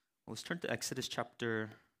Let's turn to Exodus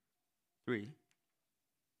chapter 3.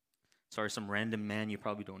 Sorry, some random man you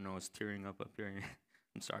probably don't know is tearing up here.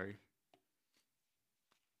 I'm sorry.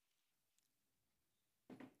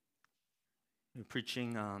 We're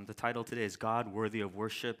preaching, the title today is God Worthy of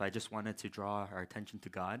Worship. I just wanted to draw our attention to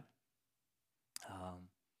God.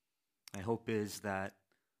 My hope is that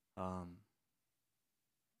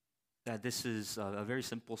this is a very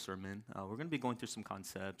simple sermon. We're going to be going through some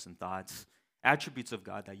concepts and thoughts, attributes of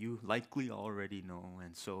God that you likely already know.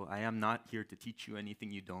 And so I am not here to teach you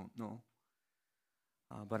anything you don't know.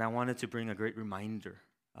 But I wanted to bring a great reminder.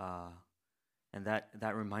 And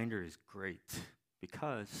that reminder is great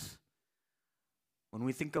because when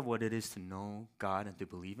we think of what it is to know God and to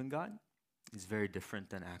believe in God, it's very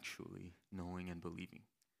different than actually knowing and believing.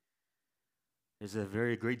 There's a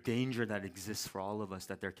very great danger that exists for all of us,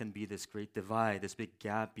 that there can be this great divide, this big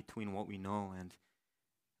gap between what we know and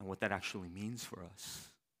what that actually means for us.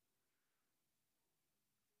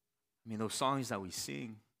 I mean, those songs that we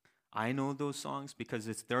sing, I know those songs because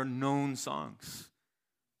they're known songs.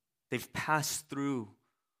 They've passed through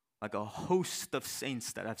like a host of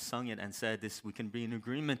saints that have sung it and said this. We can be in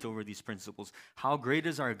agreement over these principles. How great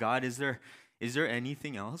is our God? Is there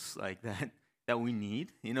anything else like that we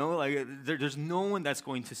need? You know, like there's no one that's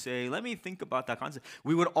going to say, let me think about that concept.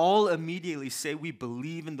 We would all immediately say we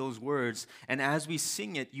believe in those words. And as we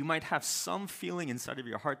sing it, you might have some feeling inside of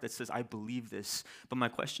your heart that says, I believe this. But my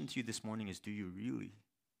question to you this morning is, do you really?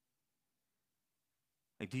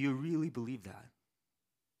 Like, do you really believe that?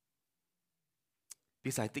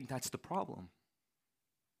 Because I think that's the problem.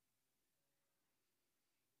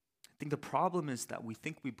 I think the problem is that we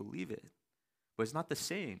think we believe it, but it's not the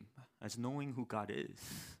same as knowing who God is.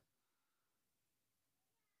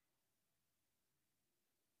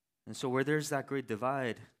 And so where there's that great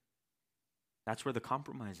divide, that's where the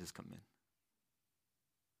compromises come in.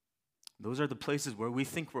 Those are the places where we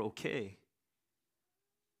think we're okay.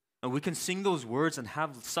 And we can sing those words and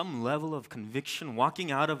have some level of conviction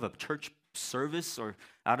walking out of a church service or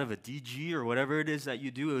out of a DG or whatever it is that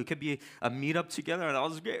you do. It could be a meetup together, and that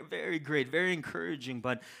was very great, very encouraging.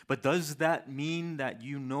 But does that mean that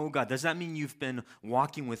you know God? Does that mean you've been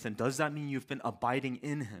walking with Him? Does that mean you've been abiding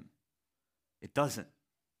in Him? It doesn't.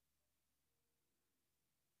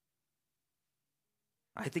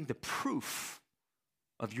 I think the proof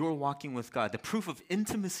of your walking with God, the proof of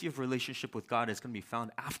intimacy of relationship with God is going to be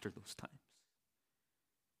found after those times.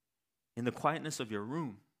 In the quietness of your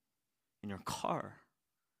room, in your car,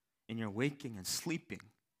 in your waking and sleeping.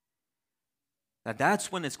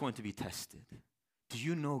 That's when it's going to be tested. Do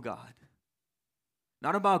you know God?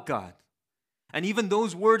 Not about God. And even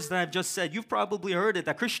those words that I've just said, you've probably heard it,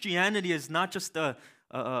 that Christianity is not just a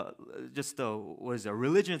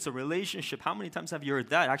religion, it's a relationship. How many times have you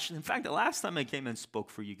heard that? Actually, in fact, the last time I came and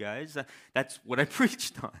spoke for you guys, that's what I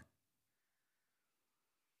preached on.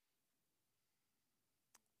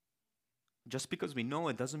 Just because we know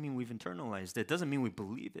it doesn't mean we've internalized it. It doesn't mean we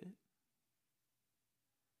believe it.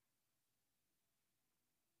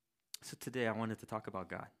 So today I wanted to talk about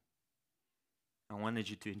God. I wanted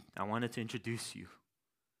to introduce you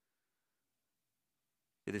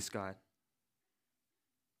to this God.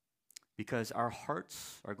 Because our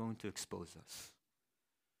hearts are going to expose us.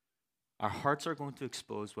 Our hearts are going to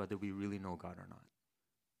expose whether we really know God or not.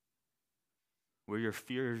 Where your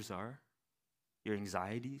fears are, your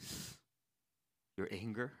anxieties, your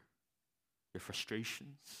anger, your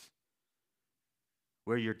frustrations,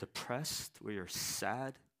 where you're depressed, where you're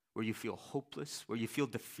sad, where you feel hopeless, where you feel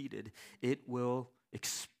defeated, it will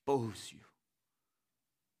expose you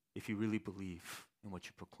if you really believe in what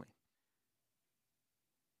you proclaim.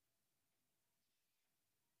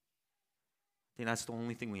 I think that's the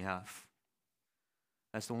only thing we have.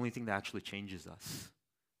 That's the only thing that actually changes us,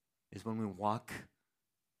 is when we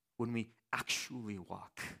actually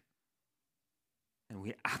walk, and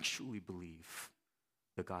we actually believe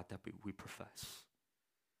the God that we profess.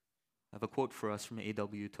 I have a quote for us from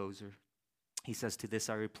A.W. Tozer. He says, "To this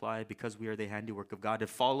I reply, because we are the handiwork of God, it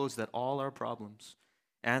follows that all our problems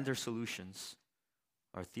and their solutions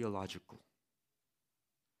are theological.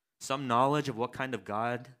 Some knowledge of what kind of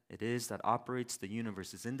God it is that operates the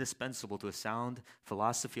universe is indispensable to a sound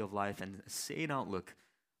philosophy of life and a sane outlook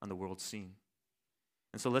on the world scene."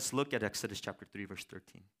 And so let's look at Exodus chapter 3, verse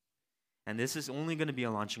 13. And this is only going to be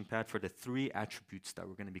a launching pad for the three attributes that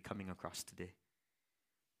we're going to be coming across today.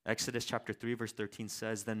 Exodus chapter 3, verse 13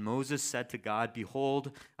 says, "Then Moses said to God,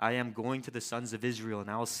 'Behold, I am going to the sons of Israel,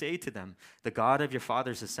 and I will say to them, the God of your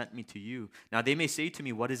fathers has sent me to you. Now they may say to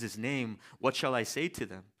me, what is his name? What shall I say to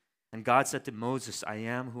them?' And God said to Moses, 'I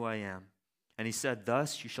am who I am.' And he said,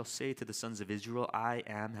 thus you shall say to the sons of Israel, I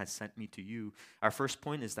am has sent me to you. Our first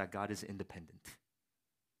point is that God is independent.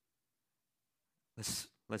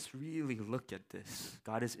 Let's really look at this.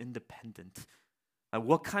 God is independent.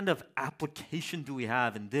 What kind of application do we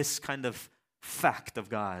have in this kind of fact of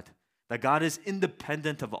God? That God is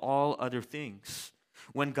independent of all other things.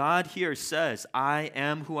 When God here says, I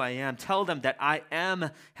am who I am, tell them that I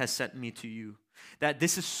am has sent me to you. That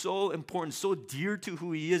this is so important, so dear to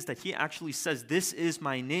who he is, that he actually says, this is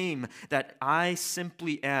my name, that I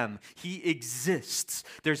simply am. He exists.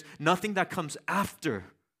 There's nothing that comes after.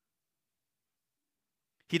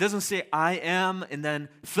 He doesn't say, I am, and then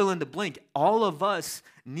fill in the blank. All of us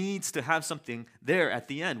needs to have something there at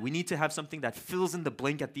the end. We need to have something that fills in the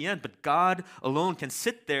blank at the end. But God alone can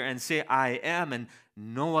sit there and say, I am, and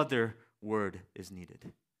no other word is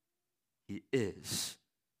needed. He is.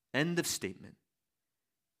 End of statement.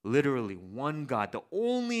 Literally, one God, the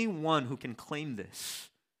only one who can claim this.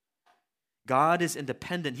 God is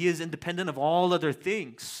independent. He is independent of all other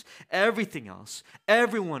things. Everything else,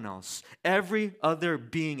 everyone else, every other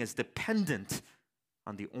being is dependent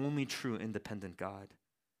on the only true independent God.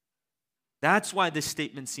 That's why this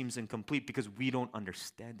statement seems incomplete, because we don't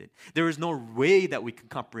understand it. There is no way that we can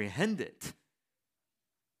comprehend it.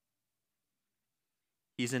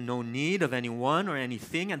 He's in no need of anyone or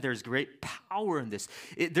anything, and there's great power in this.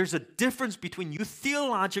 There's a difference between you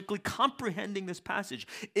theologically comprehending this passage.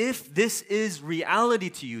 If this is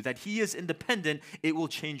reality to you, that he is independent, it will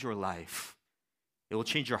change your life. It will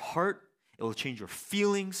change your heart. It will change your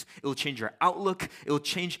feelings. It will change your outlook. It will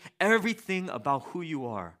change everything about who you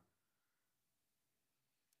are.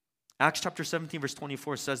 Acts chapter 17, verse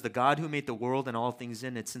 24 says, the God who made the world and all things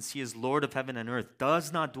in it, since he is Lord of heaven and earth,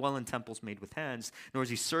 does not dwell in temples made with hands, nor is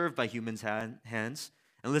he served by humans' hands.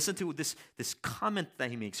 And listen to this comment that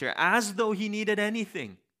he makes here, as though he needed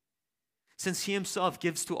anything, since he himself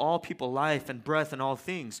gives to all people life and breath and all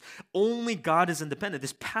things. Only God is independent.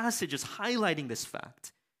 This passage is highlighting this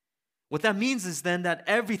fact. What that means is then that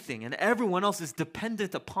everything and everyone else is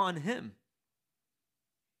dependent upon him.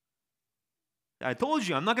 I told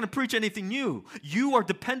you, I'm not going to preach anything new. You are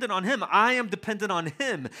dependent on him. I am dependent on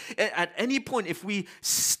him. At any point, if we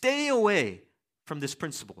stay away from this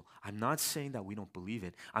principle, I'm not saying that we don't believe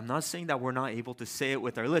it. I'm not saying that we're not able to say it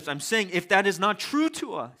with our lips. I'm saying if that is not true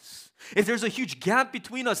to us, if there's a huge gap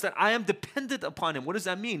between us, that I am dependent upon him, what does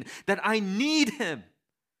that mean? That I need him.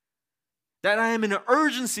 That I am in an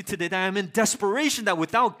urgency today, that I am in desperation, that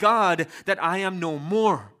without God, that I am no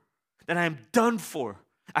more. That I am done for.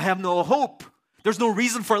 I have no hope. There's no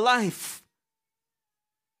reason for life.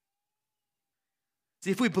 See,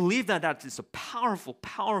 if we believe that, that is a powerful,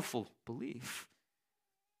 powerful belief.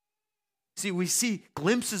 See, we see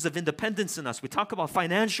glimpses of independence in us. We talk about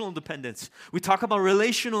financial independence. We talk about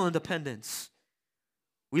relational independence.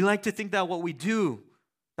 We like to think that what we do,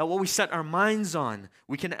 that what we set our minds on,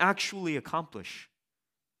 we can actually accomplish.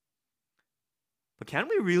 But can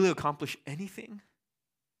we really accomplish anything?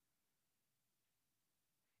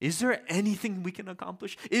 Is there anything we can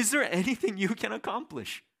accomplish? Is there anything you can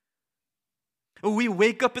accomplish? We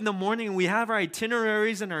wake up in the morning and we have our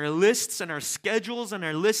itineraries and our lists and our schedules and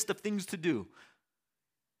our list of things to do.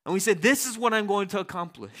 And we say, this is what I'm going to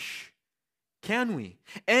accomplish. Can we?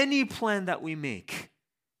 Any plan that we make?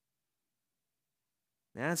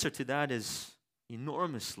 The answer to that is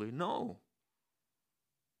enormously no.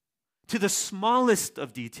 To the smallest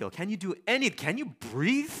of detail, can you do any? Can you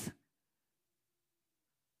breathe?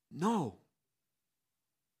 No.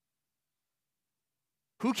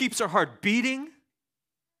 Who keeps our heart beating?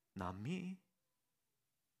 Not me.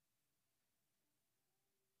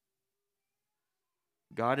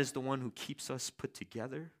 God is the one who keeps us put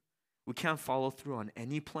together. We can't follow through on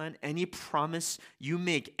any plan, any promise you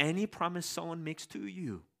make, any promise someone makes to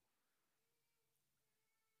you.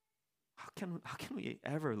 How can we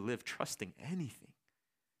ever live trusting anything?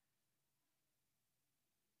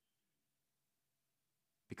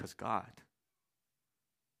 Because God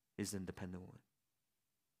is the independent one.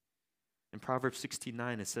 In Proverbs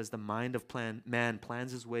 16:9, it says, the mind of man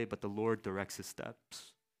plans his way, but the Lord directs his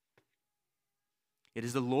steps. It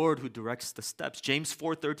is the Lord who directs the steps. James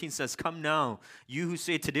 4:13 says, come now, you who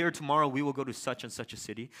say today or tomorrow we will go to such and such a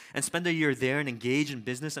city and spend a year there and engage in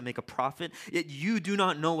business and make a profit, yet you do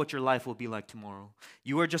not know what your life will be like tomorrow.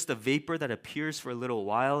 You are just a vapor that appears for a little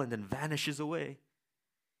while and then vanishes away.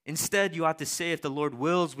 Instead, you ought to say, if the Lord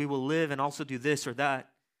wills, we will live and also do this or that.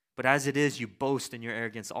 But as it is, you boast in your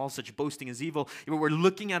arrogance. All such boasting is evil. We're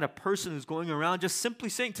looking at a person who's going around just simply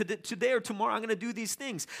saying, today or tomorrow, I'm going to do these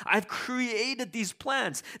things. I've created these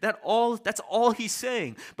plans. That's all he's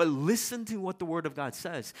saying. But listen to what the Word of God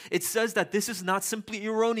says. It says that this is not simply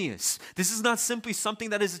erroneous. This is not simply something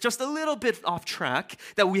that is just a little bit off track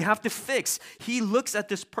that we have to fix. He looks at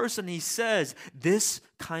this person and he says, this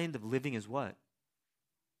kind of living is what?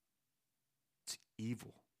 It's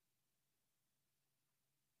evil.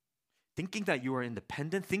 Thinking that you are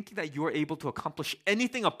independent, thinking that you are able to accomplish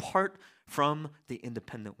anything apart from the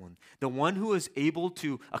independent one. The one who is able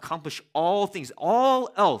to accomplish all things, all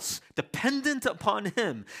else, dependent upon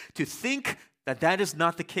him. To think that that is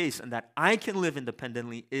not the case and that I can live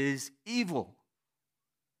independently is evil.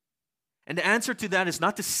 And the answer to that is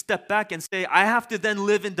not to step back and say, I have to then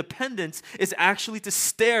live independent. It's actually to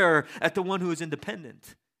stare at the one who is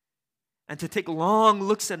independent and to take long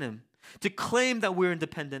looks at him. To claim that we're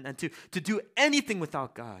independent and to do anything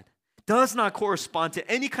without God does not correspond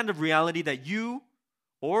to any kind of reality that you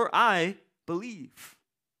or I believe.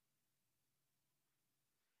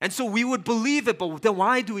 And so we would believe it, but then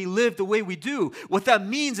why do we live the way we do? What that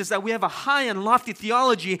means is that we have a high and lofty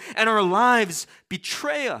theology and our lives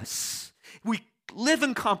betray us. We live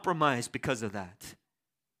in compromise because of that.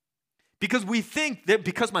 Because we think that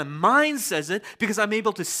because my mind says it, because I'm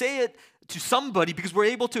able to say it to somebody, because we're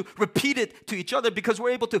able to repeat it to each other, because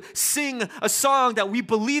we're able to sing a song that we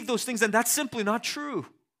believe those things, and that's simply not true.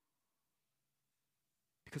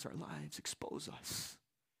 Because our lives expose us.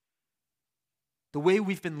 The way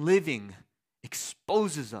we've been living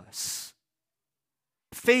exposes us.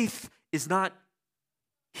 Faith is not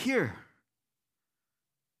here.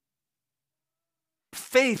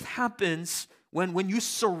 Faith happens when you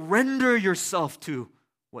surrender yourself to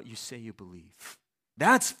what you say you believe.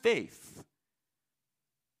 That's faith.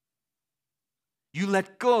 You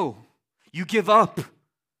let go. You give up.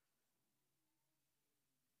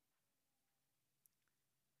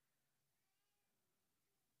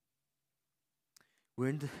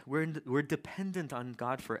 We're dependent on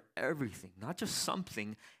God for everything, not just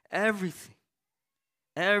something, everything.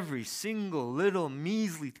 Every single little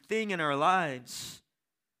measly thing in our lives.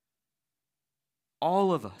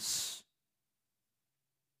 All of us.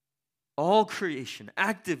 All creation,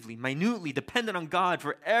 actively, minutely dependent on God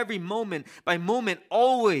for every moment by moment,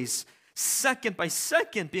 always, second by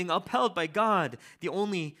second, being upheld by God, the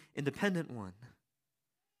only independent one.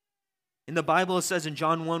 In the Bible, it says in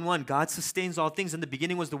John 1:1, God sustains all things. In the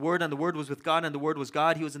beginning was the Word, and the Word was with God, and the Word was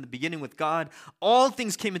God. He was in the beginning with God. All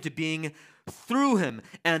things came into being through Him,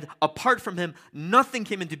 and apart from Him, nothing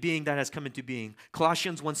came into being that has come into being.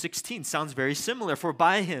 Colossians 1:16 sounds very similar. For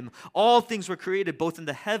by Him, all things were created, both in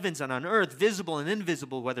the heavens and on earth, visible and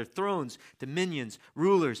invisible, whether thrones, dominions,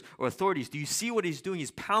 rulers, or authorities. Do you see what He's doing?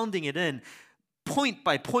 He's pounding it in, point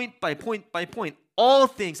by point by point by point. All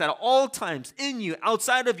things at all times, in you,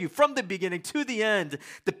 outside of you, from the beginning to the end,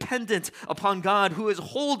 dependent upon God who is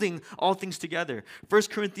holding all things together. 1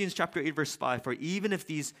 Corinthians chapter 8, verse 5, for even if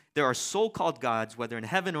there are so-called gods, whether in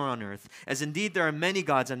heaven or on earth, as indeed there are many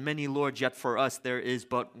gods and many lords, yet for us there is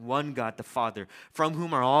but one God, the Father, from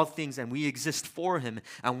whom are all things, and we exist for Him,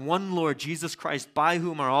 and one Lord, Jesus Christ, by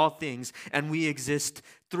whom are all things, and we exist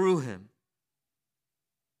through Him.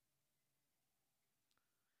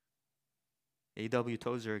 A.W.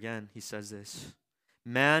 Tozer, again, he says this.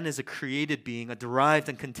 Man is a created being, a derived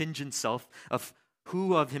and contingent self, of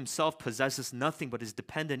who of himself possesses nothing but is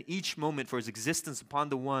dependent each moment for his existence upon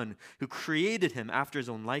the one who created him after his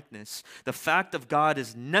own likeness. The fact of God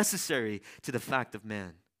is necessary to the fact of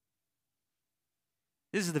man.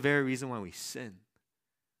 This is the very reason why we sin.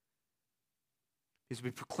 Because we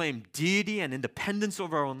proclaim deity and independence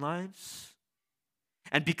over our own lives.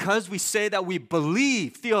 And because we say that we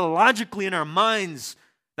believe theologically in our minds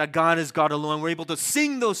that God is God alone, we're able to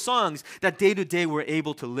sing those songs that day to day we're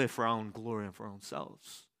able to live for our own glory and for our own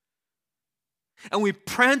selves. And we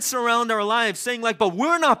prance around our lives saying like, but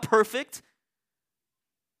we're not perfect.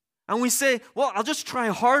 And we say, well, I'll just try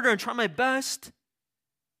harder and try my best.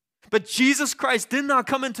 But Jesus Christ did not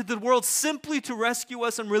come into the world simply to rescue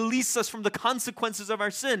us and release us from the consequences of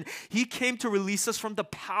our sin. He came to release us from the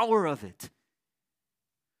power of it.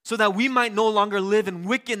 So that we might no longer live in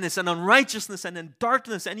wickedness and unrighteousness and in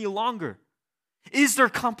darkness any longer. Is there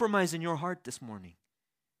compromise in your heart this morning?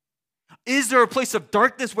 Is there a place of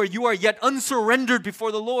darkness where you are yet unsurrendered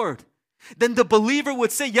before the Lord? Then the believer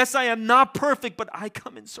would say, yes, I am not perfect, but I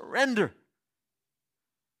come in surrender.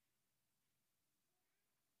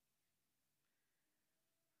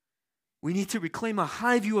 We need to reclaim a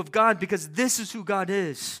high view of God because this is who God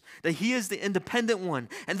is, that He is the independent one.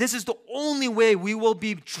 And this is the only way we will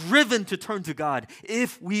be driven to turn to God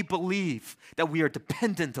if we believe that we are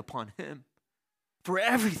dependent upon Him for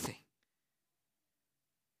everything.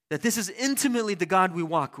 That this is intimately the God we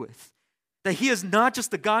walk with. That He is not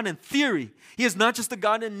just a God in theory. He is not just a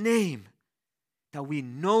God in name. That we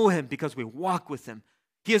know Him because we walk with Him.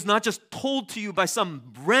 He is not just told to you by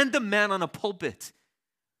some random man on a pulpit,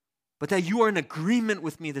 but that you are in agreement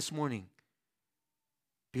with me this morning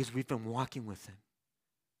because we've been walking with Him.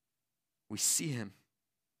 We see Him.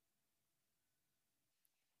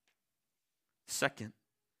 Second,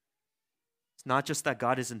 it's not just that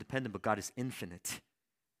God is independent, but God is infinite.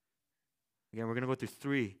 Again, we're going to go through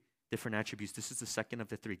three different attributes. This is the second of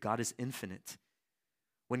the three. God is infinite.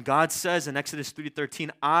 When God says in Exodus 3:13,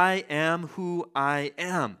 I am who I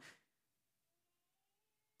am,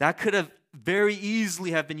 that could have very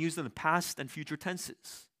easily have been used in the past and future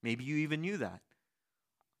tenses. Maybe you even knew that.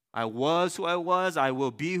 I was who I was. I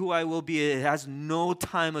will be who I will be. It has no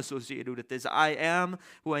time associated with this. I am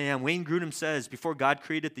who I am. Wayne Grudem says, before God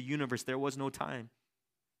created the universe, there was no time.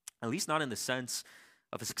 At least not in the sense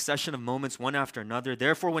of a succession of moments, one after another.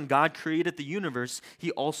 Therefore, when God created the universe,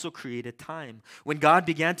 He also created time. When God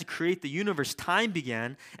began to create the universe, time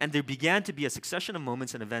began, and there began to be a succession of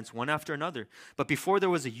moments and events, one after another. But before there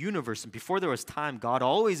was a universe and before there was time, God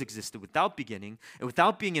always existed without beginning and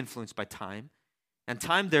without being influenced by time. And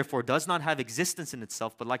time, therefore, does not have existence in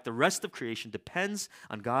itself, but like the rest of creation, depends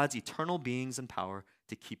on God's eternal beings and power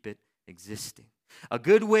to keep it existing. A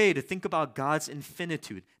good way to think about God's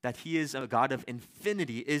infinitude, that He is a God of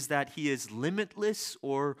infinity, is that He is limitless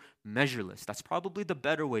or measureless. That's probably the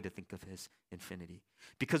better way to think of His infinity.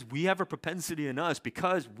 Because we have a propensity in us,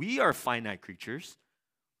 because we are finite creatures,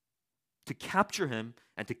 to capture Him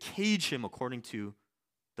and to cage Him according to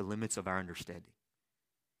the limits of our understanding.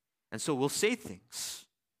 And so we'll say things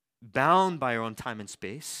bound by our own time and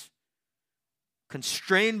space,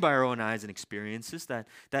 constrained by our own eyes and experiences, that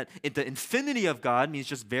the infinity of God means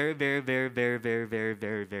just very, very, very, very, very, very,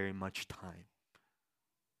 very, very much time.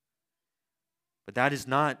 But that is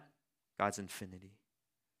not God's infinity.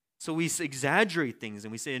 So we exaggerate things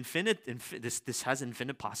and we say this has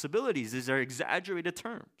infinite possibilities. These are exaggerated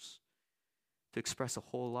terms to express a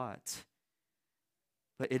whole lot.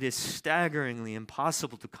 But it is staggeringly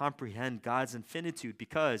impossible to comprehend God's infinitude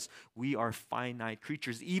because we are finite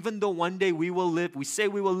creatures. Even though one day we will live, we say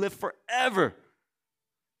we will live forever,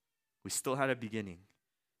 we still had a beginning.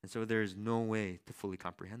 And so there is no way to fully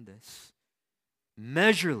comprehend this.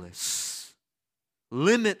 Measureless,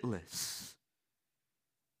 limitless.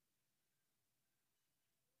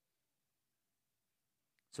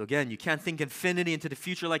 So again, you can't think infinity into the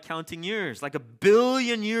future like counting years, like 1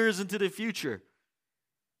 billion years into the future.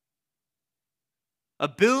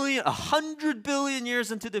 100 billion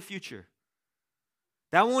years into the future.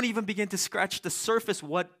 That won't even begin to scratch the surface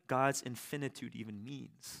what God's infinitude even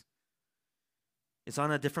means. It's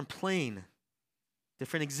on a different plane,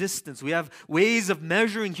 different existence. We have ways of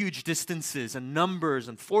measuring huge distances and numbers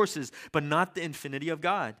and forces, but not the infinity of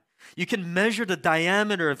God. You can measure the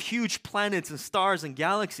diameter of huge planets and stars and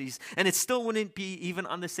galaxies, and it still wouldn't be even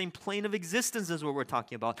on the same plane of existence as what we're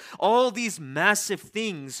talking about. All these massive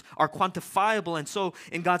things are quantifiable, and so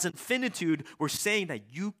in God's infinitude, we're saying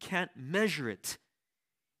that you can't measure it.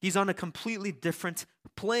 He's on a completely different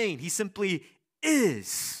plane. He simply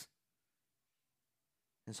is.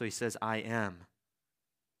 And so He says, I am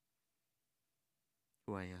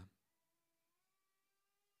who I am.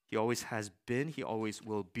 He always has been. He always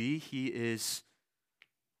will be. He is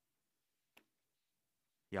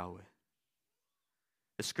Yahweh.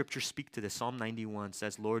 The scriptures speak to this. Psalm 91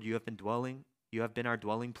 says, Lord, you have been our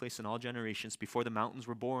dwelling place in all generations before the mountains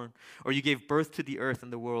were born, or you gave birth to the earth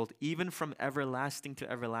and the world. Even from everlasting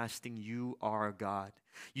to everlasting, you are God.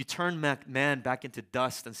 You turn man back into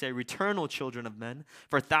dust and say, return, O children of men,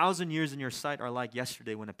 for 1,000 years in your sight are like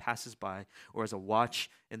yesterday when it passes by, or as a watch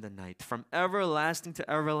in the night. From everlasting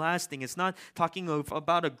to everlasting, it's not talking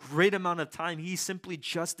about a great amount of time. He simply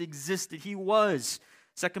just existed. He was.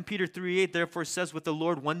 2 Peter 3:8 therefore says, with the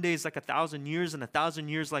Lord, one day is like 1,000 years, and 1,000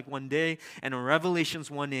 years like one day. And in Revelations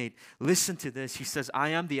 1:8, listen to this. He says, I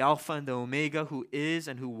am the Alpha and the Omega, who is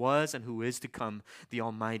and who was and who is to come, the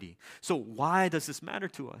Almighty. So why does this matter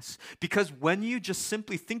to us? Because when you just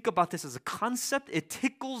simply think about this as a concept, it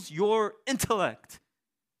tickles your intellect.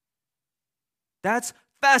 That's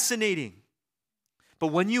fascinating. But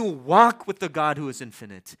when you walk with the God who is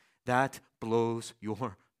infinite, that blows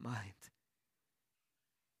your mind.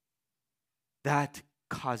 That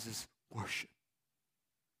causes worship.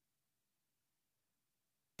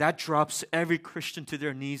 that drops every Christian to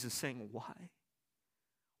their knees and saying, why?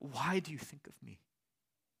 Why do you think of me?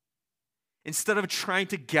 Instead of trying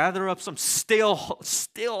to gather up some stale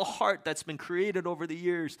heart that's been created over the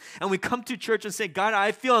years, and we come to church and say, God,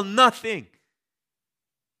 I feel nothing.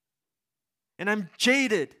 And I'm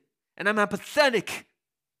jaded, and I'm apathetic.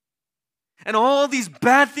 And all these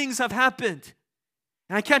bad things have happened.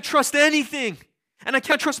 And I can't trust anything. And I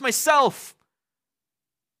can't trust myself.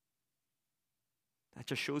 That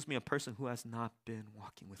just shows me a person who has not been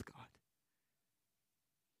walking with God.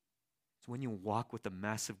 So when you walk with a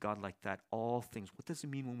massive God like that, all things, what does it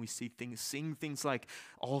mean when we sing things like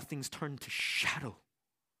all things turn to shadow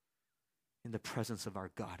in the presence of our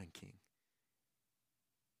God and King?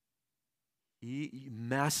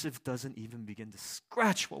 Massive doesn't even begin to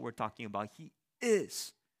scratch what we're talking about. He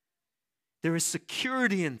is. There is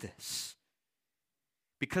security in this.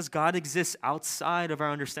 Because God exists outside of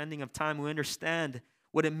our understanding of time, we understand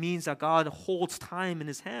what it means that God holds time in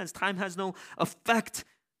His hands. Time has no effect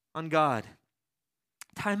on God.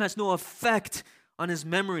 Time has no effect on His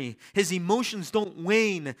memory. His emotions don't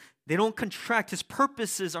wane. They don't contract. His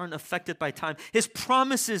purposes aren't affected by time. His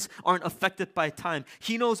promises aren't affected by time.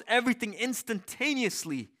 He knows everything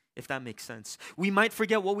instantaneously, if that makes sense. We might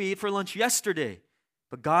forget what we ate for lunch yesterday,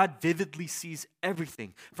 but God vividly sees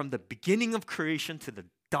everything from the beginning of creation to the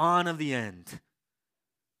dawn of the end.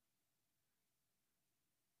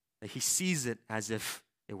 That He sees it as if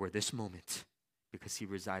it were this moment because He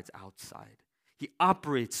resides outside. He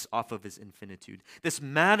operates off of His infinitude. This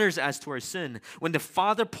matters as to our sin. When the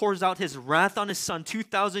Father pours out His wrath on His Son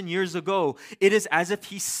 2,000 years ago, it is as if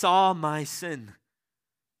He saw my sin.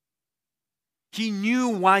 He knew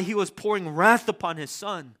why He was pouring wrath upon His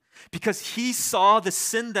Son, because He saw the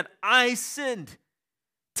sin that I sinned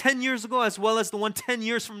 10 years ago as well as the one 10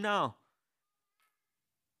 years from now.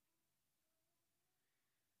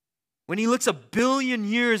 When He looks 1 billion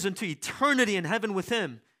years into eternity in heaven with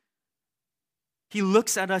Him, He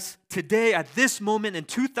looks at us today, at this moment in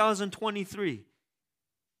 2023.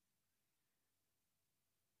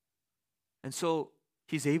 And so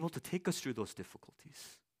He's able to take us through those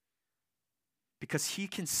difficulties because He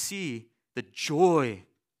can see the joy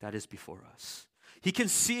that is before us. He can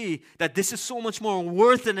see that this is so much more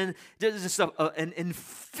worth it, and there's just an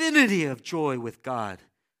infinity of joy with God.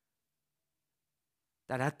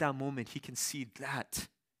 That at that moment, He can see that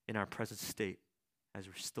in our present state, as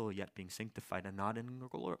we're still yet being sanctified and not in a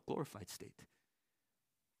glorified state.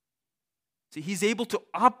 See, He's able to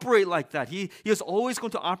operate like that. He is always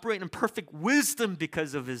going to operate in perfect wisdom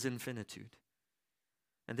because of His infinitude.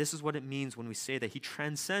 And this is what it means when we say that He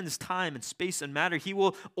transcends time and space and matter. He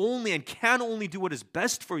will only and can only do what is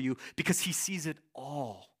best for you because He sees it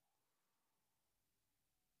all.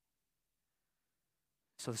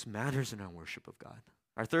 So this matters in our worship of God.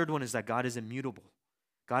 Our third one is that God is immutable.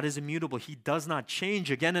 God is immutable. He does not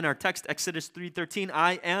change. Again, in our text, Exodus 3:13,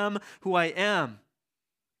 I am who I am.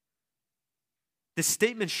 This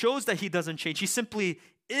statement shows that He doesn't change. He simply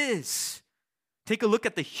is. Take a look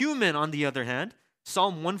at the human, on the other hand.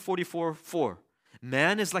 Psalm 144:4.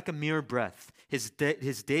 Man is like a mere breath. His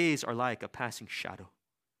days are like a passing shadow.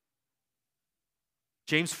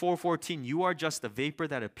 James 4:14. You are just a vapor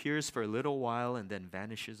that appears for a little while and then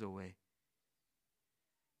vanishes away.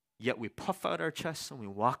 Yet we puff out our chests and we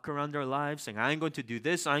walk around our lives saying, I'm going to do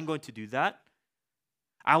this, I'm going to do that.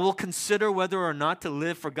 I will consider whether or not to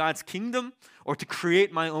live for God's kingdom or to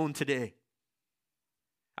create my own today.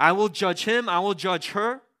 I will judge him, I will judge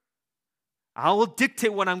her. I will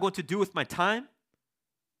dictate what I'm going to do with my time.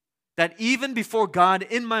 That even before God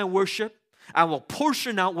in my worship, I will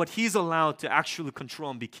portion out what He's allowed to actually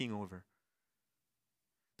control and be king over.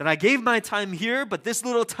 That I gave my time here, but this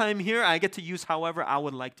little time here, I get to use however I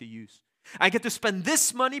would like to use. I get to spend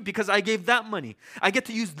this money because I gave that money. I get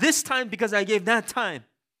to use this time because I gave that time.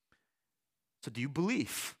 So do you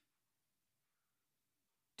believe?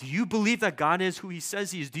 Do you believe that God is who He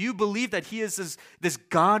says He is? Do you believe that He is this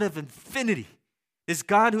God of infinity? This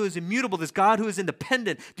God who is immutable, this God who is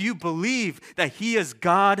independent? Do you believe that He is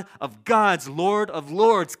God of gods, Lord of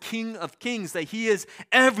lords, King of kings, that He is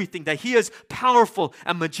everything, that He is powerful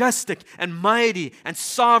and majestic and mighty and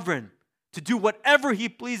sovereign to do whatever He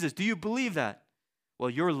pleases? Do you believe that? Well,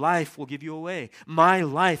 your life will give you away. My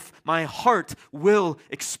life, my heart will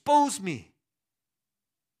expose me.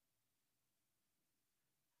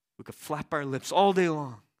 We could flap our lips all day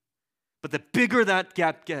long, but the bigger that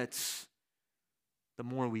gap gets, the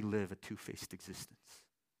more we live a two-faced existence.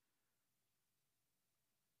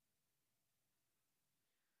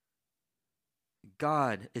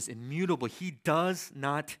 God is immutable. He does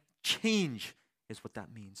not change is what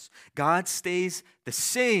that means. God stays the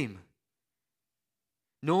same.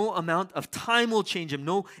 No amount of time will change him.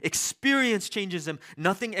 No experience changes him.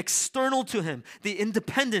 Nothing external to him. The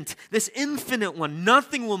independent, this infinite one,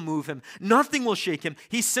 nothing will move him. Nothing will shake him.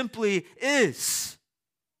 He simply is.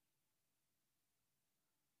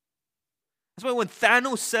 That's why when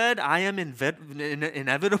Thanos said, I am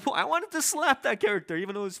inevitable, I wanted to slap that character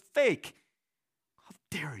even though it was fake. How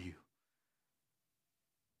dare you?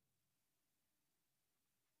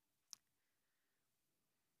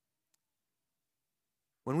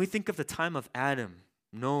 When we think of the time of Adam,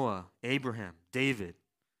 Noah, Abraham, David,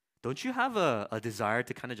 don't you have a desire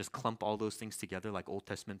to kind of just clump all those things together like Old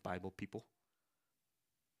Testament Bible people?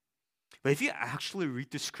 But if you actually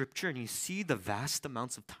read the scripture and you see the vast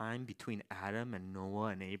amounts of time between Adam and Noah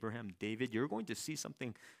and Abraham, David, you're going to see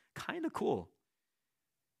something kind of cool.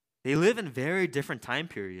 They live in very different time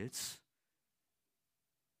periods,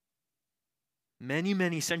 many,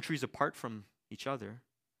 many centuries apart from each other.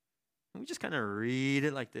 And we just kind of read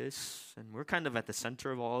it like this, and we're kind of at the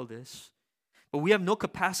center of all this. But we have no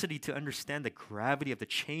capacity to understand the gravity of the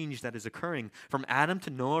change that is occurring from Adam to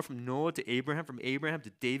Noah, from Noah to Abraham, from Abraham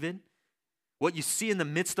to David. What you see in the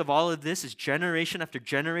midst of all of this is generation after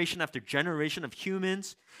generation after generation of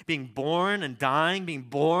humans being born and dying, being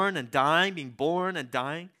born and dying, being born and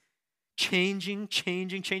dying. Changing,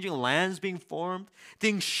 lands being formed,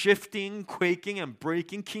 things shifting, quaking and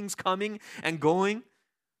breaking, kings coming and going.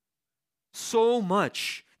 So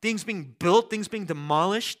much. Things being built, things being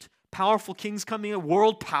demolished, powerful kings coming in,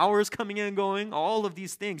 world powers coming in and going, all of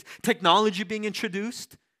these things. Technology being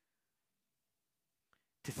introduced.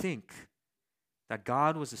 To think that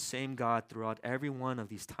God was the same God throughout every one of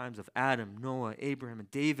these times of Adam, Noah, Abraham,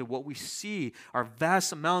 and David. What we see are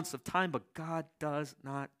vast amounts of time, but God does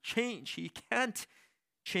not change. He can't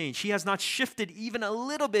change. He has not shifted even a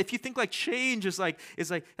little bit. If you think like change is like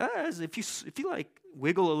if you like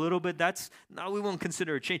wiggle a little bit, we won't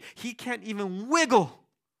consider a change. He can't even wiggle.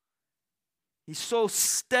 He's so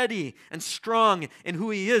steady and strong in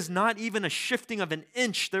who he is, not even a shifting of an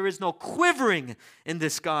inch. There is no quivering in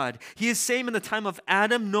this God. He is same in the time of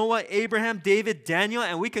Adam, Noah, Abraham, David, Daniel,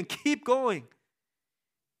 and we can keep going.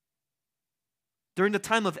 During the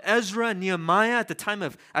time of Ezra and Nehemiah, at the time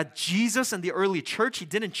of Jesus and the early church, he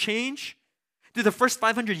didn't change. Through the first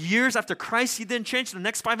 500 years after Christ, he didn't change. The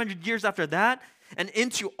next 500 years after that, and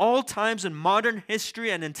into all times in modern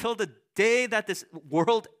history and until the day that this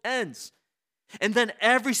world ends. And then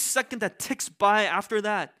every second that ticks by after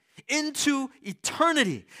that, into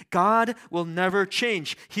eternity, God will never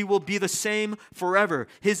change. He will be the same forever.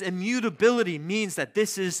 His immutability means that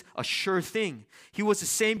this is a sure thing. He was the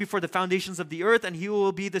same before the foundations of the earth, and he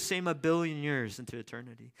will be the same a billion years into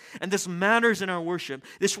eternity. And this matters in our worship.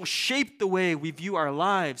 This will shape the way we view our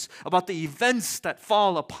lives, about the events that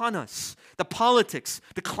fall upon us, the politics,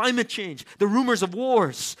 the climate change, the rumors of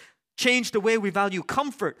wars. Change the way we value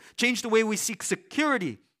comfort. Change the way we seek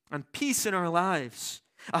security and peace in our lives.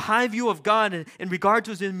 A high view of God in regard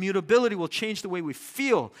to his immutability will change the way we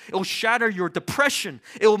feel. It will shatter your depression.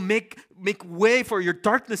 It will make way for your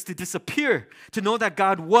darkness to disappear. To know that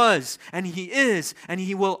God was and he is and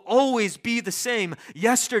he will always be the same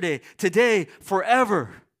yesterday, today,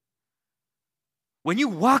 forever. When you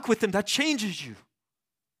walk with him, that changes you.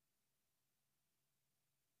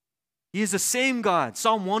 He is the same God.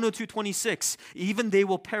 Psalm 102:26. Even they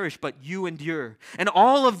will perish, but you endure. And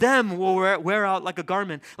all of them will wear out like a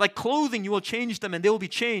garment. Like clothing, you will change them and they will be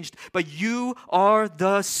changed. But you are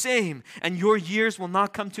the same, and your years will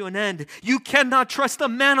not come to an end. You cannot trust a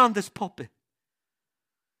man on this pulpit.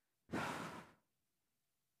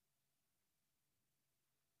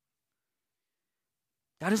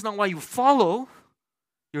 That is not why you follow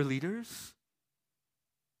your leaders.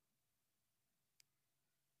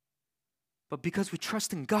 But because we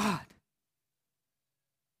trust in God.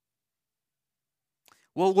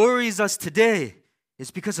 What worries us today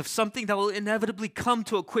is because of something that will inevitably come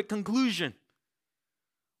to a quick conclusion.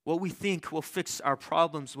 What we think will fix our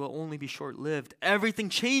problems will only be short-lived. Everything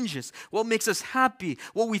changes. What makes us happy,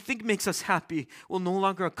 what we think makes us happy, will no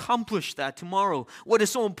longer accomplish that tomorrow. What is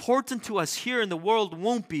so important to us here in the world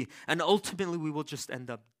won't be, and ultimately we will just end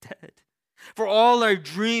up dead. For all our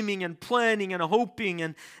dreaming and planning and hoping,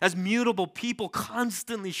 and as mutable people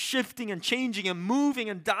constantly shifting and changing and moving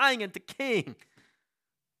and dying and decaying.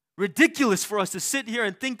 Ridiculous for us to sit here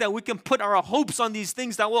and think that we can put our hopes on these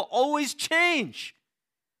things that will always change.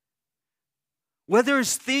 Whether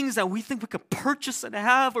it's things that we think we could purchase and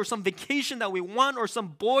have, or some vacation that we want, or some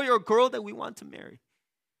boy or girl that we want to marry.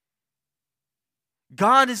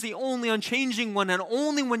 God is the only unchanging one, and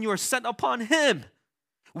only when you are set upon him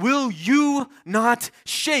Will you not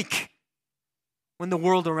shake when the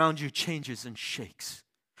world around you changes and shakes?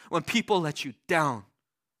 When people let you down?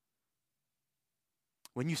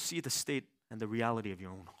 When you see the state and the reality of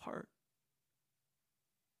your own heart?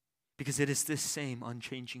 Because it is this same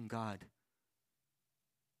unchanging God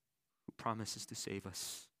who promises to save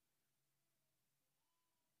us.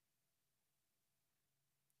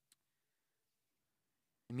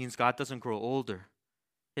 It means God doesn't grow older.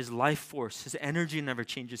 His life force, his energy never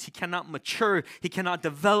changes. He cannot mature. He cannot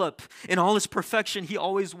develop. In all his perfection, he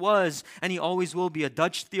always was and he always will be. A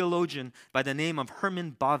Dutch theologian by the name of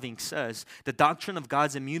Herman Bavinck says, the doctrine of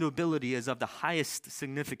God's immutability is of the highest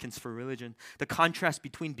significance for religion. The contrast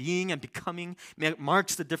between being and becoming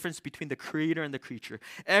marks the difference between the creator and the creature.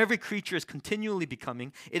 Every creature is continually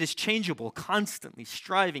becoming. It is changeable, constantly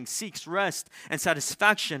striving, seeks rest and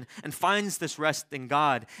satisfaction, and finds this rest in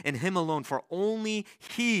God, in him alone, for only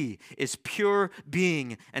he is pure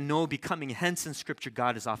being and no becoming. Hence, in Scripture,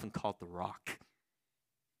 God is often called the rock.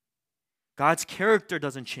 God's character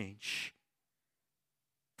doesn't change.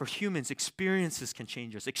 For humans, experiences can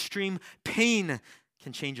change us. Extreme pain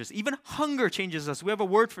can change us. Even hunger changes us. We have a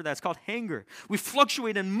word for that. It's called hanger. We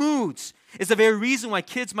fluctuate in moods. It's the very reason why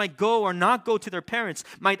kids might go or not go to their parents,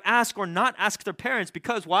 might ask or not ask their parents.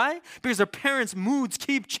 Because why? Because their parents' moods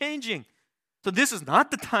keep changing. So this is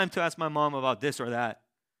not the time to ask my mom about this or that.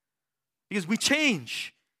 Because we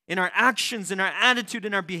change in our actions, in our attitude,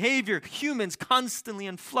 in our behavior. Humans constantly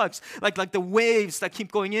in flux, like the waves that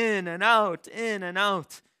keep going in and out, in and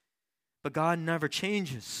out. But God never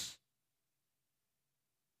changes.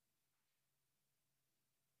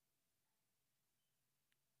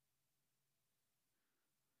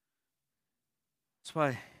 That's why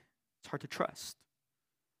it's hard to trust.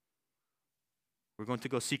 We're going to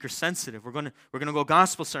go seeker sensitive. We're going to go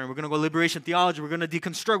gospel centered. We're going to go liberation theology. We're going to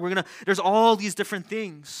deconstruct. There's all these different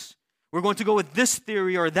things. We're going to go with this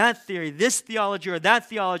theory or that theory, this theology or that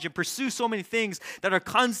theology, and pursue so many things that are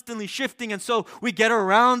constantly shifting. And so we get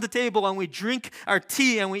around the table and we drink our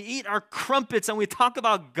tea and we eat our crumpets and we talk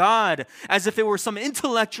about God as if it were some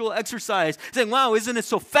intellectual exercise, saying, wow, isn't it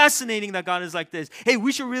so fascinating that God is like this? Hey,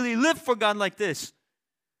 we should really live for God like this.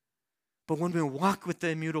 But when we walk with the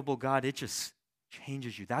immutable God, it just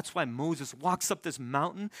changes you. That's why Moses walks up this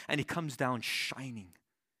mountain and he comes down shining.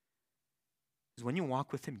 Because when you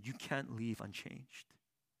walk with him, you can't leave unchanged.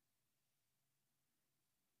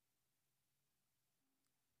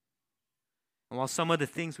 And while some of the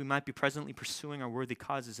things we might be presently pursuing are worthy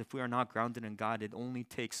causes, if we are not grounded in God, it only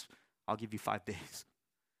takes, I'll give you 5 days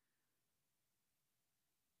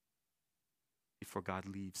before God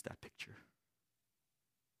leaves that picture.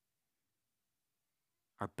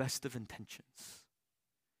 Our best of intentions,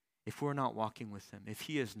 if we're not walking with him, if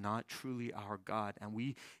he is not truly our God,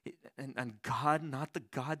 and God, not the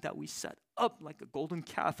God that we set up like a golden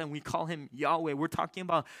calf and we call him Yahweh, we're talking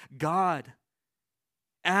about God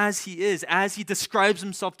as he is, as he describes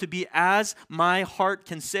himself to be, as my heart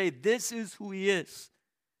can say, this is who he is.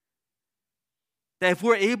 That if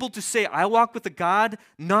we're able to say, I walk with a God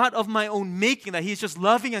not of my own making, that he's just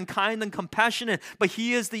loving and kind and compassionate, but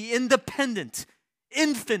he is the independent,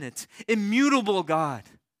 infinite, immutable God.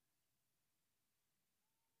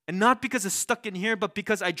 And not because it's stuck in here, but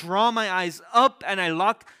because I draw my eyes up and I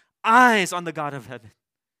lock eyes on the God of heaven.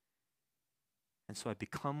 And so I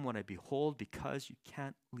become what I behold because you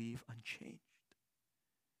can't leave unchanged.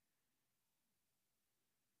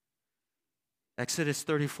 Exodus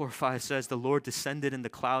 34:5 says, the Lord descended in the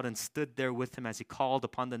cloud and stood there with him as he called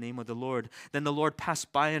upon the name of the Lord. Then the Lord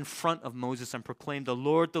passed by in front of Moses and proclaimed, the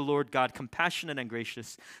Lord God, compassionate and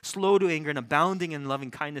gracious, slow to anger and abounding in loving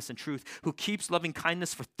kindness and truth, who keeps loving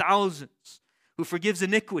kindness for thousands, who forgives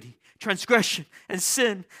iniquity, transgression, and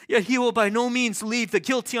sin, yet he will by no means leave the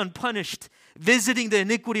guilty unpunished, visiting the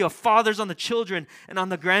iniquity of fathers on the children and on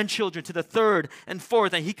the grandchildren to the 3rd and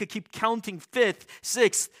 4th. And he could keep counting 5th,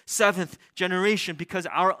 6th, 7th generation, because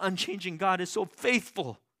our unchanging God is so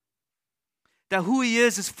faithful that who he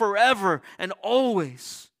is forever and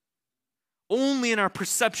always. Only in our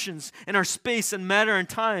perceptions, in our space and matter and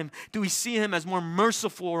time, do we see him as more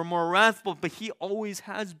merciful or more wrathful, but he always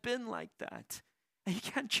has been like that. And he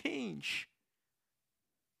can't change.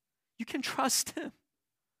 You can trust him.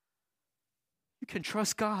 You can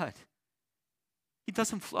trust God. He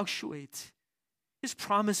doesn't fluctuate. His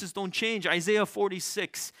promises don't change. Isaiah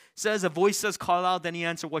 46 says, a voice says, call out. Then he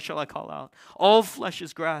answered, what shall I call out? All flesh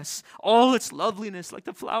is grass. All its loveliness, like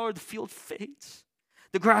the flower of the field, fades.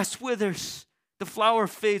 The grass withers. The flower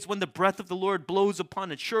fades when the breath of the Lord blows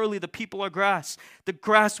upon it. Surely the people are grass. The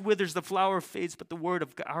grass withers, the flower fades, but the word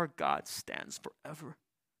of our God stands forever.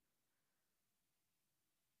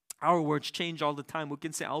 Our words change all the time. We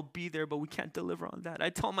can say, I'll be there, but we can't deliver on that. I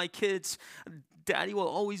tell my kids, Daddy will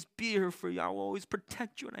always be here for you. I will always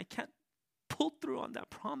protect you, and I can't pull through on that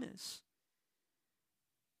promise.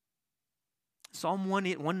 Psalm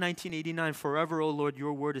 119:89, forever, O Lord,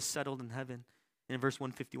 your word is settled in heaven. And in verse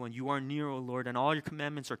 151, you are near, O Lord, and all your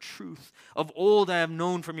commandments are truth. Of old I have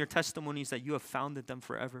known from your testimonies that you have founded them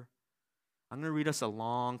forever. I'm going to read us a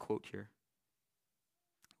long quote here,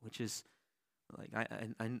 which is, like,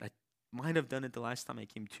 I might have done it the last time I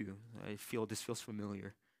came to. I feel this feels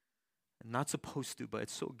familiar. I'm not supposed to, but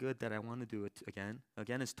it's so good that I want to do it again.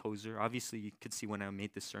 Again, it's Tozer. Obviously, you could see when I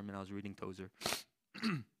made this sermon, I was reading Tozer.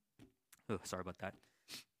 Oh, sorry about that.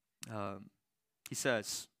 He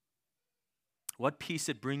says, what peace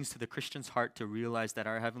it brings to the Christian's heart to realize that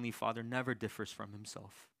our Heavenly Father never differs from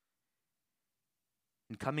himself.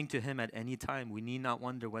 In coming to him at any time, we need not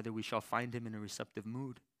wonder whether we shall find him in a receptive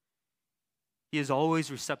mood. He is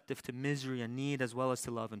always receptive to misery and need as well as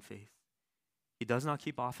to love and faith. He does not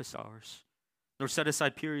keep office hours, nor set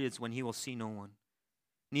aside periods when he will see no one.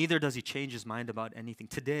 Neither does he change his mind about anything.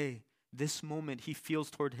 Today, this moment, he feels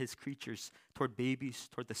toward his creatures, toward babies,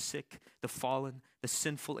 toward the sick, the fallen, the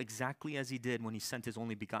sinful, exactly as he did when he sent his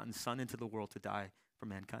only begotten Son into the world to die for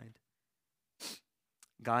mankind.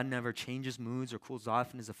 God never changes moods or cools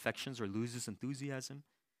off in his affections or loses enthusiasm.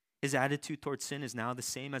 His attitude toward sin is now the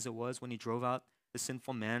same as it was when he drove out the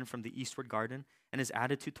sinful man from the eastward garden, and his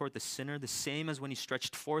attitude toward the sinner the same as when he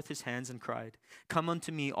stretched forth his hands and cried, come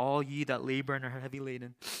unto me, all ye that labor and are heavy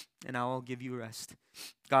laden, and I will give you rest.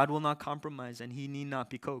 God will not compromise, and he need not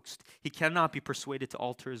be coaxed. He cannot be persuaded to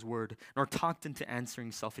alter his word, nor talked into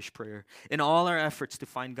answering selfish prayer. In all our efforts to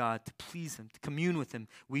find God, to please him, to commune with him,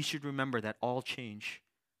 we should remember that all change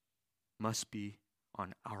must be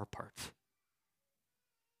on our part.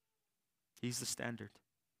 He's the standard.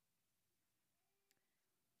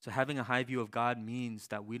 So having a high view of God means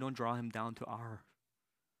that we don't draw him down to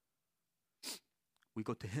we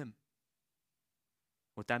go to him.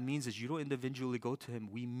 What that means is you don't individually go to him.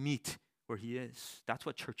 We meet where he is. That's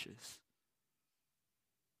what church is.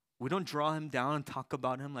 We don't draw him down and talk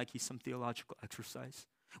about him like he's some theological exercise.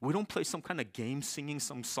 We don't play some kind of game singing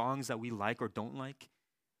some songs that we like or don't like.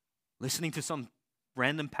 Listening to some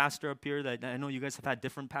random pastor up here that I know you guys have had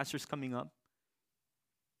different pastors coming up.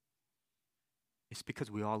 It's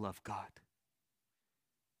because we all love God.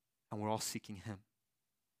 And we're all seeking him.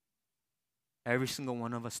 Every single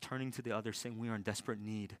one of us turning to the other saying we are in desperate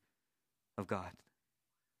need of God.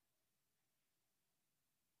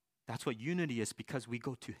 That's what unity is, because we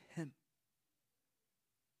go to him.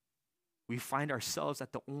 We find ourselves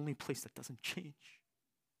at the only place that doesn't change.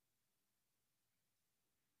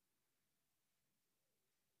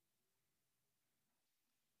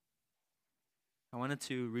 I wanted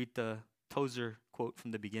to read the Tozer quote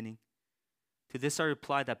from the beginning. To this I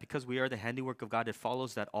reply that because we are the handiwork of God, it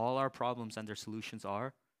follows that all our problems and their solutions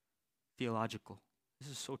are theological. This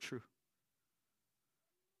is so true.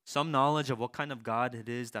 Some knowledge of what kind of God it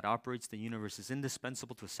is that operates the universe is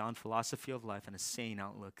indispensable to a sound philosophy of life and a sane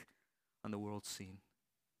outlook on the world scene.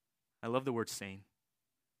 I love the word sane.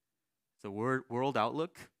 The word world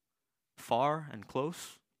outlook, far and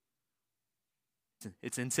close,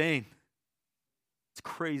 it's insane. It's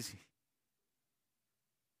crazy.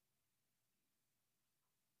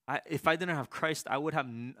 If I didn't have Christ, I would have.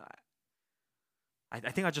 I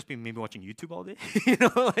think I'd just be maybe watching YouTube all day.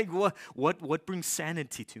 Like what brings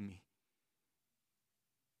sanity to me?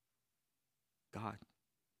 God.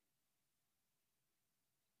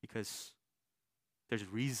 Because there's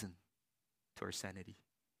reason to our sanity.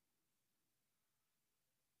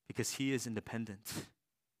 Because he is independent.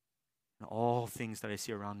 And all things that I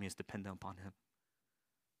see around me is dependent upon him.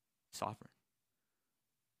 Sovereign.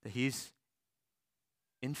 That he's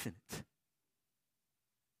infinite.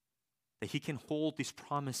 That he can hold these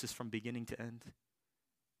promises from beginning to end.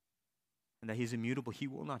 And that he's immutable. He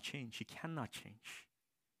will not change. He cannot change.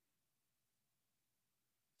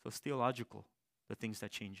 So it's theological, the things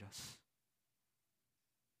that change us.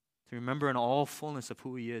 To remember in all fullness of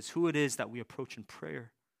who he is, who it is that we approach in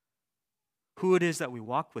prayer, who it is that we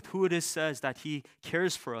walk with, who it is says that he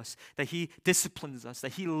cares for us, that he disciplines us,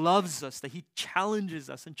 that he loves us, that he challenges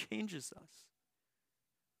us and changes us.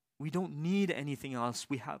 We don't need anything else.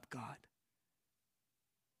 We have God.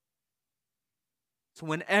 So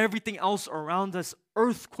when everything else around us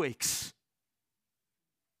earthquakes,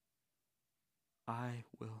 I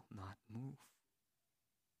will not move.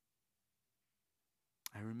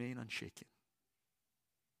 I remain unshaken.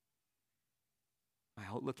 My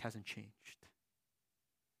outlook hasn't changed.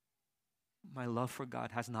 My love for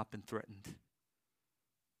God has not been threatened.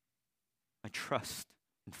 My trust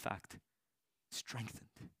In fact, strengthened.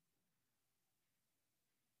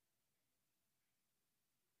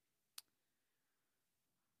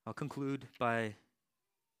 I'll conclude by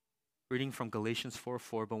reading from Galatians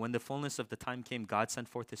 4:4. But when the fullness of the time came, God sent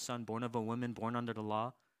forth his Son, born of a woman, born under the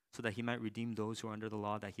law, so that he might redeem those who are under the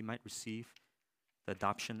law, that he might receive the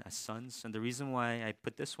adoption as sons. And the reason why I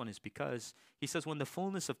put this one is because he says when the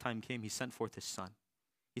fullness of time came, he sent forth his Son.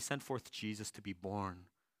 He sent forth Jesus to be born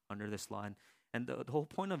under this law. And the whole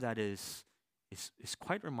point of that is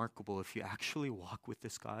quite remarkable if you actually walk with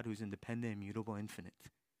this God who's independent, immutable, infinite.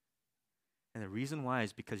 And the reason why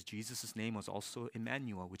is because Jesus' name was also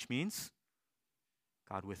Emmanuel, which means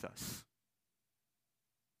God with us.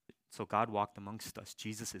 So God walked amongst us.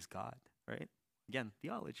 Jesus is God, right? Again,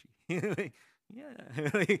 theology. Yeah,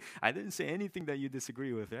 I didn't say anything that you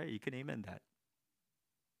disagree with, right? You can amen that.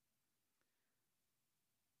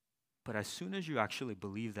 But as soon as you actually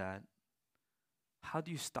believe that, how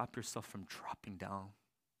do you stop yourself from dropping down?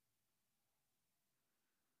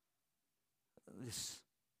 This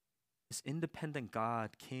independent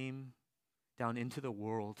God came down into the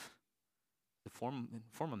world in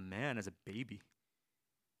form of man as a baby.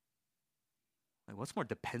 Like, what's more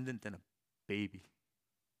dependent than a baby?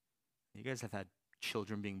 You guys have had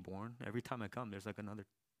children being born. Every time I come, there's like another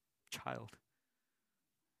child.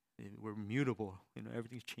 We're mutable.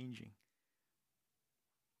 Everything's changing.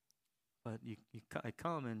 But I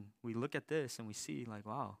come and we look at this and we see like,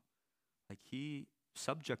 wow, like he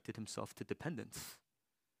subjected himself to dependence.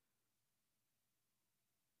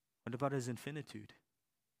 What about his infinitude?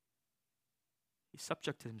 He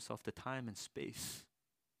subjected himself to time and space.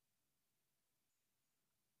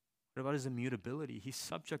 What about his immutability? He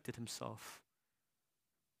subjected himself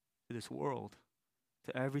to this world,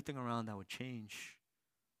 to everything around that would change,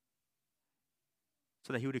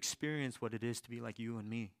 so that he would experience what it is to be like you and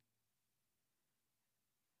me.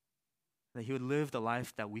 That he would live the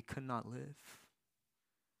life that we could not live.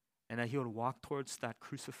 And that he would walk towards that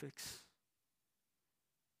crucifix.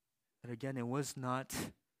 That again, it was not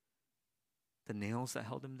the nails that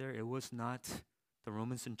held him there. It was not the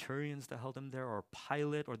Roman centurions that held him there, or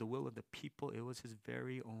Pilate, or the will of the people. It was his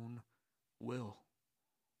very own will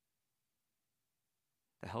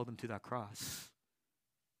that held him to that cross.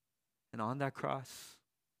 And on that cross,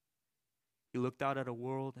 he looked out at a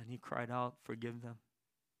world and he cried out, "Forgive them,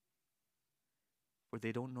 for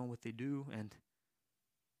they don't know what they do." And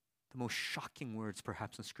the most shocking words,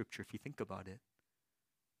 perhaps, in Scripture, if you think about it,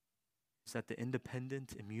 is that the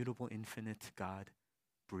independent, immutable, infinite God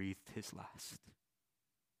breathed his last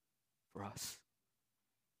for us.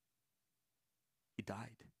 He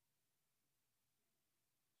died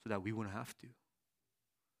so that we wouldn't have to.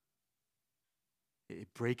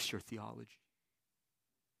 It breaks your theology.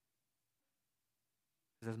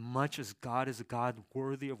 As much as God is a God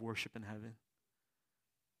worthy of worship in heaven,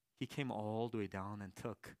 he came all the way down and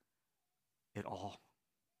took it all.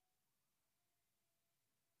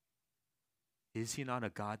 Is he not a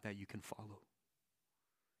God that you can follow?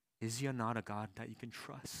 Is he not a God that you can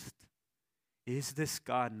trust? Is this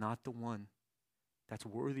God not the one that's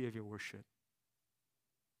worthy of your worship,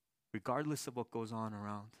 regardless of what goes on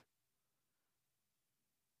around?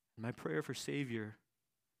 My prayer for Savior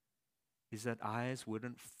is that eyes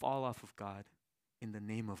wouldn't fall off of God in the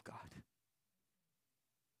name of God.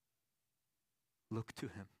 Look to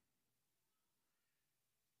him.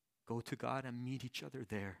 Go to God and meet each other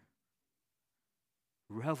there.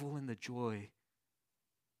 Revel in the joy.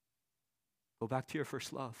 Go back to your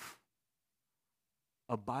first love.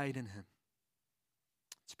 Abide in him.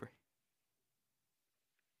 Let's pray.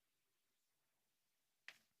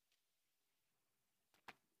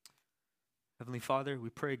 Heavenly Father,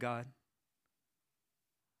 we pray, God,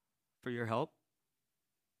 for your help.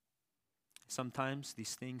 Sometimes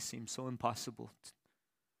these things seem so impossible.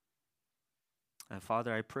 And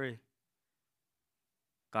Father, I pray,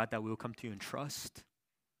 God, that we will come to you in trust.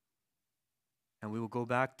 And we will go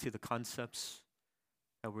back to the concepts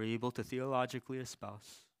that we're able to theologically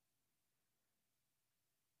espouse.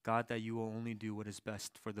 God, that you will only do what is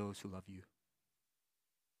best for those who love you.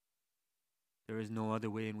 There is no other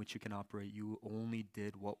way in which you can operate. You only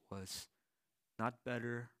did what was not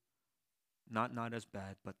better, not as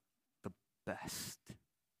bad, but the best.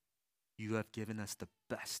 You have given us the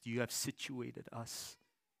best. You have situated us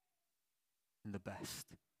in the best.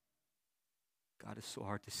 God, is so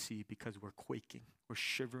hard to see because we're quaking, we're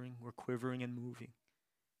shivering, we're quivering and moving.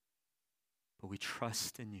 But we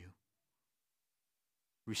trust in you.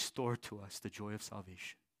 Restore to us the joy of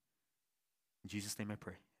salvation. In Jesus' name I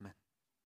pray. Amen.